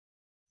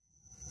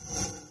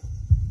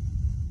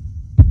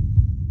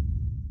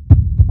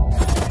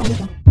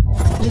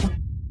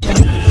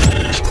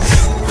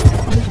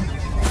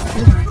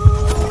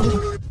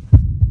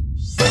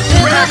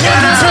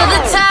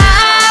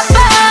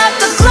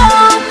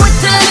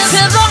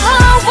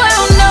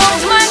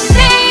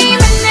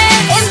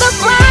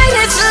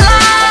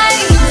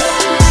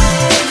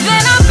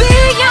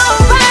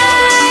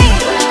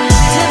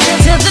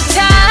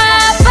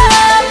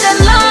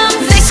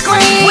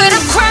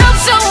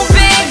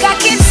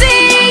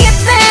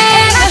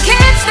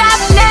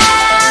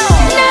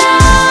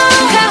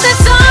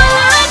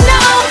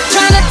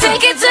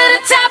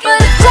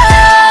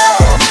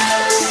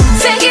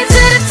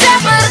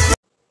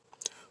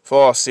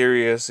For all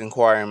serious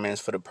inquiries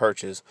for the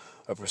purchase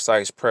of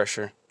Precise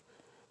Pressure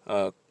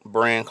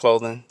brand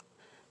clothing,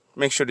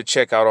 make sure to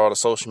check out all the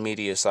social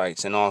media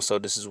sites. And also,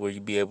 this is where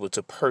you'll be able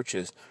to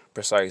purchase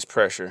Precise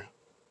Pressure,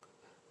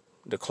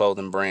 the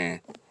clothing brand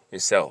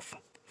itself,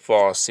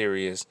 for all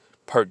serious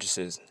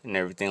purchases and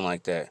everything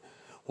like that,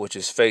 which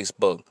is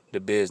Facebook, the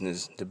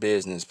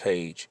business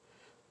page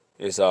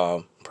is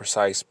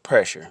Precise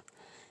Pressure.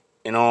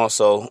 And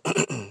also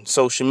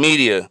social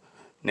media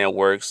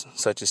networks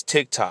such as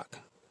TikTok,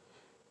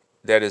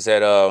 that is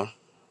at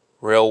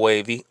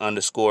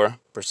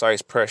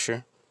 @RealWavy_Precise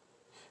Pressure.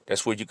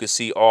 That's where you can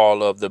see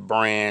all of the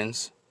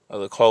brands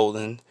of the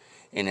clothing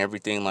and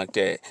everything like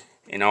that,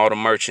 and all the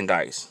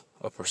merchandise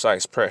of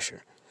Precise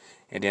Pressure.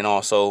 And then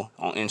also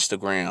on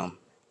Instagram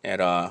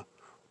at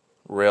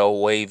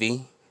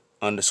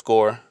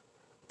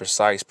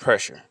RealWavy_Precise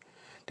Pressure.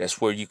 That's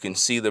where you can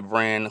see the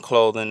brand, the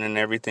clothing, and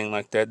everything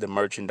like that, the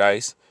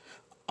merchandise.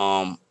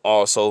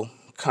 Also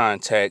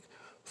contact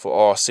for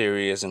all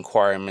serious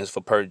inquiries for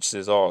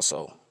purchases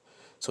also.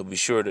 So be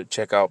sure to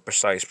check out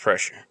Precise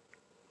Pressure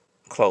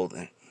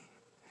clothing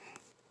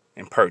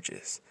and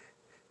purchase.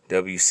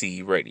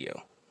 WCE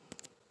Radio.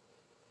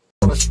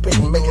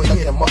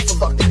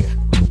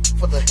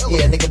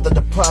 Yeah, nigga,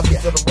 the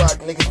profits of the rock,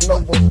 niggas know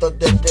won't throw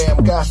that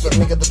damn gossip.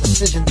 Nigga, the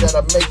decision that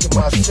I make in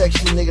my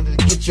section, nigga, to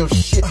get your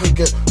shit,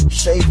 nigga,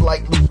 shave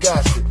like Lou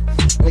Gossett.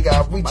 Nigga,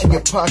 I reach in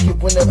your pocket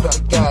whenever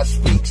the God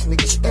speaks.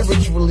 Nigga,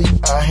 spiritually,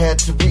 I had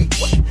to reach.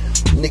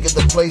 Nigga,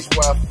 the place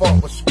where I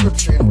fought with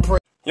scripture and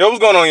prayer. Yo, what's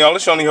going on, y'all?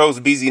 It's your only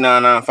host,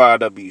 BZ995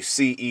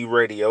 WCE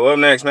Radio. Up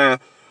next, man,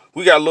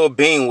 we got Lil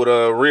Bean with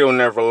a Real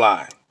Never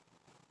Lie.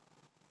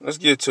 Let's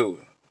get to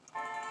it.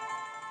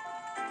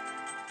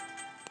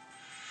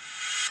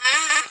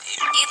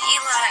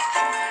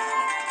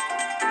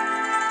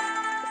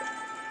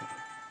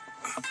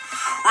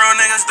 Real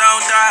niggas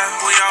don't die,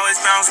 we always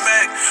bounce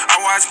back. I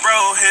watch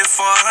bro hit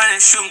 400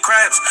 shooting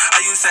craps.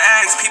 I used to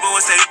ask people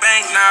what's they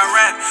bank, now I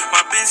rap. My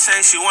bitch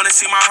say she wanna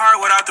see my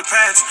heart without the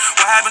patch.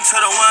 What happened to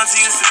the ones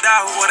who used to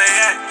die, where they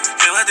at?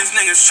 Can't let these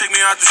niggas trick me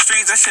out the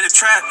streets, that shit a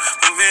trap.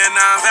 From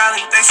Vietnam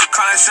Valley, they should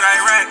call that shit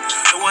Iraq.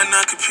 It wasn't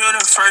a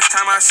computer, first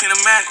time I seen a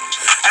Mac.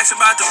 Asked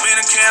about the being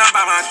a kid,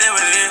 about my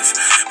dividends.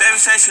 Baby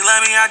say she love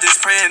me, I just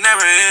pray it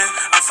never end.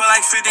 I feel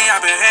like 50,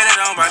 I've been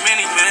hated on by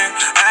many men.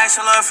 I ask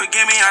her Lord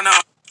forgive me, I know.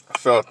 I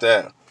felt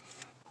that.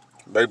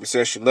 Baby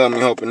said she love me,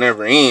 hope it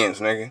never ends,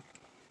 nigga.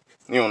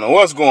 You don't know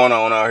what's going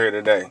on out here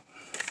today.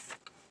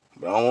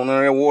 But I don't want none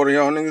of that water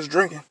y'all niggas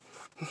drinking.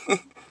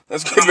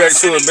 Let's get back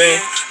to it,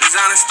 man.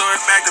 Designer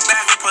stores back to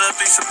back, we pull up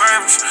these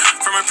Suburbans.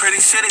 From a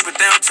pretty city, but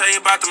they don't tell you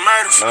about the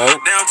murders.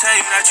 Nope. They don't tell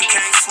you that you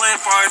can't slip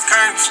or it's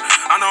curves.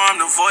 I know I'm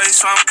the voice,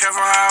 so I'm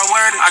careful how I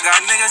word it. I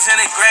got niggas in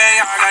the gray,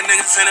 I got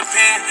niggas in the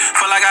pen.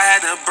 Feel like I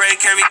had to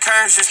break every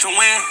curse just to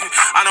win.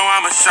 I know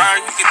I'm a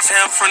shark, you can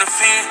tell from the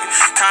fin.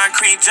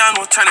 Concrete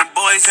jungle, turning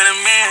boys into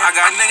men. I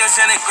got niggas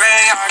in the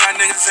gray, I got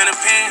niggas in the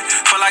pen.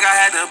 Feel like I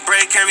had to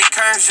break every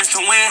curse just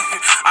to win.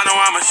 I know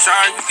I'm a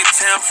shark, you can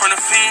tell from the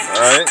fin.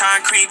 Right.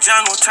 Concrete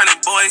jungle, turning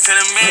boys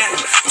into men.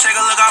 Take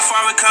a look how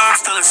far we come,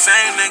 still the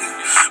same nigga.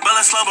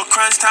 Bullet slow but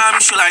crunch time,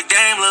 you shoot like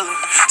Dame Lillard.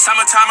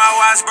 Summertime I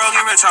watch bro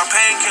get rich on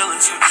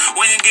painkillers.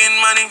 When you getting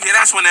money, yeah,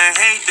 that's when that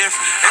hate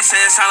different. They say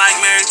it sound like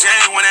Mary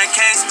Jane when that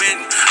case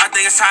spitting. I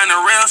think it's time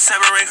to real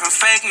separate from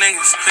fake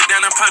niggas. Fit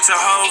down and punch a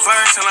whole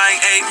verse in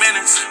like 8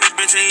 minutes. This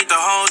bitch eat the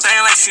whole thing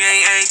like she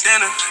ain't ate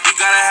dinner. You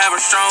gotta have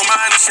a strong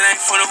mind, this shit ain't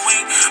for the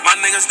weak. My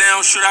niggas, they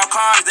don't shoot out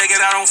cars, they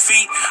get out on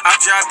feet. I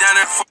drive down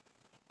there for.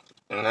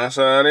 And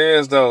that's how it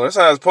is, though. That's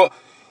how it's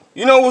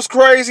You know what's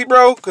crazy,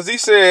 bro? Because he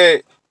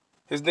said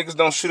his niggas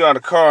don't shoot out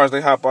of cars,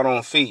 they hop out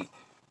on feet.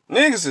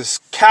 Niggas is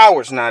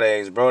cowards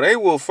nowadays, bro. They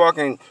will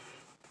fucking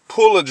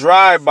pull a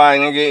drive-by,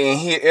 nigga, and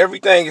hit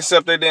everything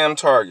except their damn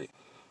target.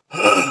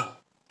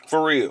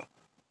 For real.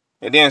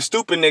 And then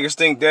stupid niggas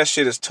think that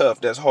shit is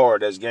tough, that's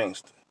hard, that's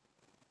gangster.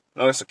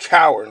 No, that's a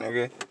coward,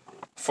 nigga.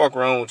 Fuck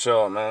wrong with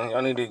y'all, man.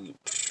 Y'all need to...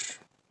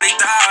 They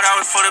thought I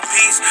was for the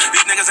peace.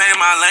 These niggas ain't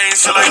my lane,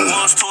 shit like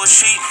wolves to a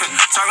sheep.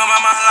 Talking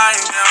about my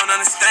life, they don't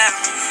understand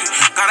me.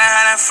 Gotta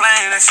have that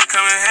flame, that shit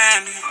come in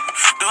handy.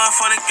 Do it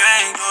for the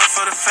gang, do it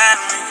for the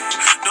family.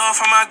 Do it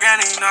for my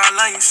granny, you know I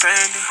love you,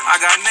 Sandy. I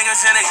got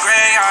niggas in the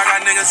gray, I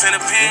got niggas in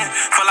the pen.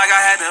 Feel like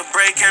I had to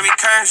break every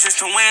curse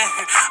just to win.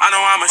 I know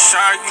I'm a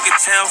shark, you can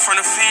tell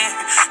from the fin.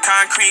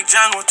 Concrete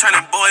jungle,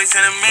 turning boys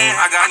into men.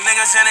 I got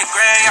niggas in the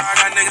gray, I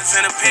got niggas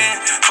in the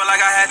pen. Feel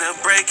like I had to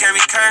break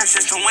every curse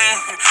just to win.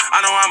 I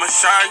know I'm a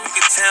shark, you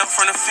can tell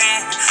from the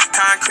fin.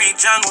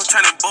 Concrete jungle,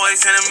 turning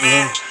boys into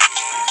men.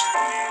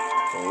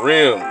 For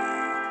real.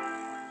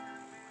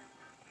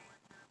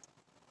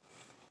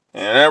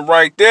 And that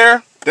right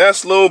there,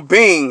 that's Lil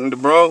Bean,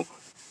 bro.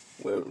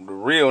 With the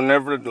Real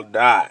Never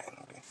Die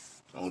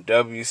on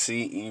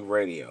WCE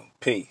Radio.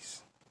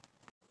 Peace.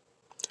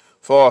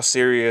 For all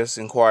serious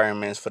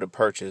inquiries for the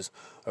purchase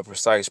of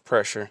Precise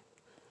Pressure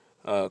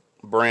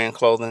brand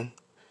clothing,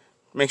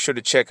 make sure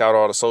to check out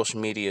all the social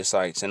media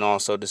sites. And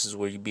also, this is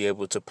where you'll be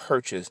able to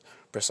purchase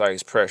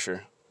Precise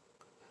Pressure,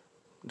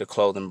 the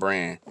clothing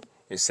brand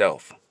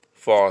itself,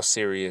 for all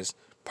serious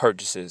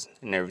purchases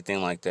and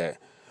everything like that,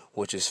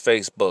 which is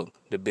Facebook,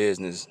 the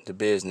business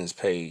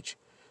page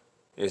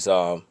is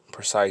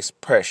Precise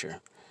Pressure.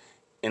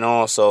 And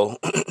also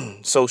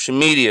social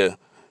media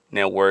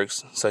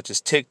networks such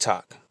as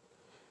TikTok,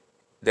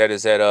 that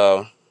is at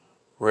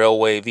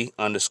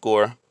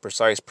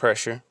 @RealWavy_Precise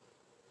Pressure.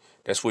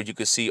 That's where you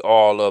can see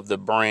all of the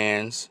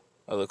brands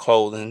of the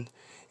clothing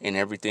and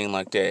everything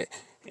like that,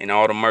 and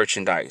all the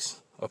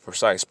merchandise of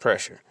Precise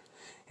Pressure.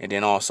 And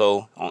then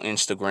also on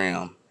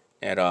Instagram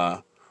at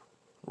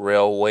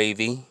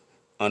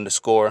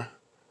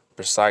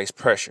RealWavy_Precise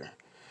Pressure.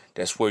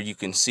 That's where you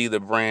can see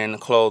the brand, the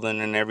clothing,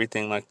 and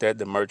everything like that,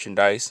 the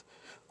merchandise.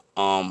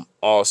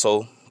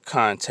 Also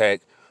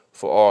contact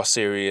for all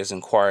serious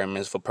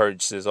inquiries for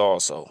purchases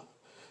also.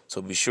 So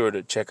be sure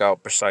to check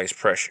out Precise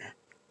Pressure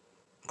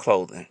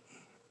Clothing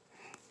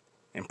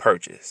and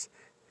purchase.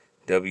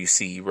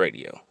 WC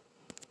Radio.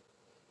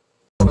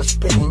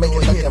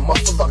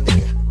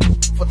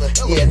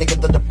 Yeah,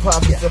 nigga, the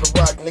deposits of the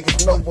rock,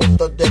 niggas know won't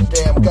throw that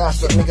damn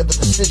gossip. Nigga, the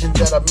decision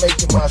that I make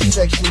in my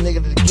section,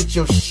 nigga, to get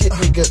your shit,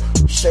 nigga,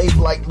 shaved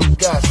like Luke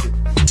Gossett.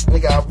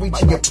 Nigga, I reach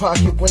in your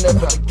pocket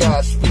whenever the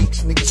God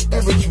speaks. Nigga,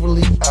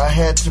 spiritually, I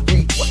had to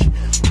reach.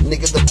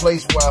 Nigga, the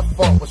place where I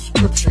fought with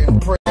scripture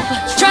and prayer.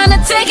 Trying to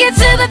take it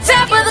to the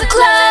top of the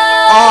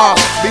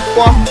club.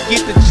 Before I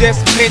forget to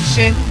just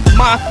mention,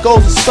 my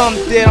goals are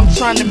something that I'm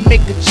trying to make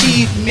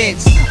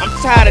achievements. I'm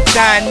tired of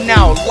dying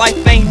out, life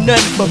ain't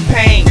nothing but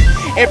pain.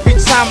 Every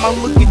time I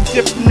look at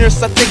different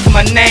nurse, I think of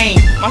my name.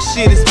 My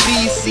shit is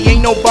BC,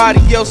 ain't nobody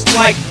else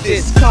like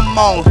this. Come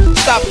on,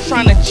 stop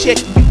trying to check,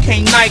 you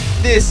can't like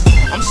this.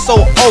 I'm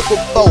so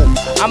overflow,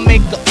 I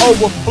make an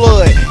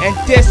overflood. And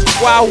that's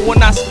why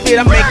when I spit,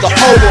 I make an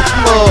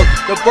overflood.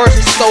 The verse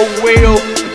is so real,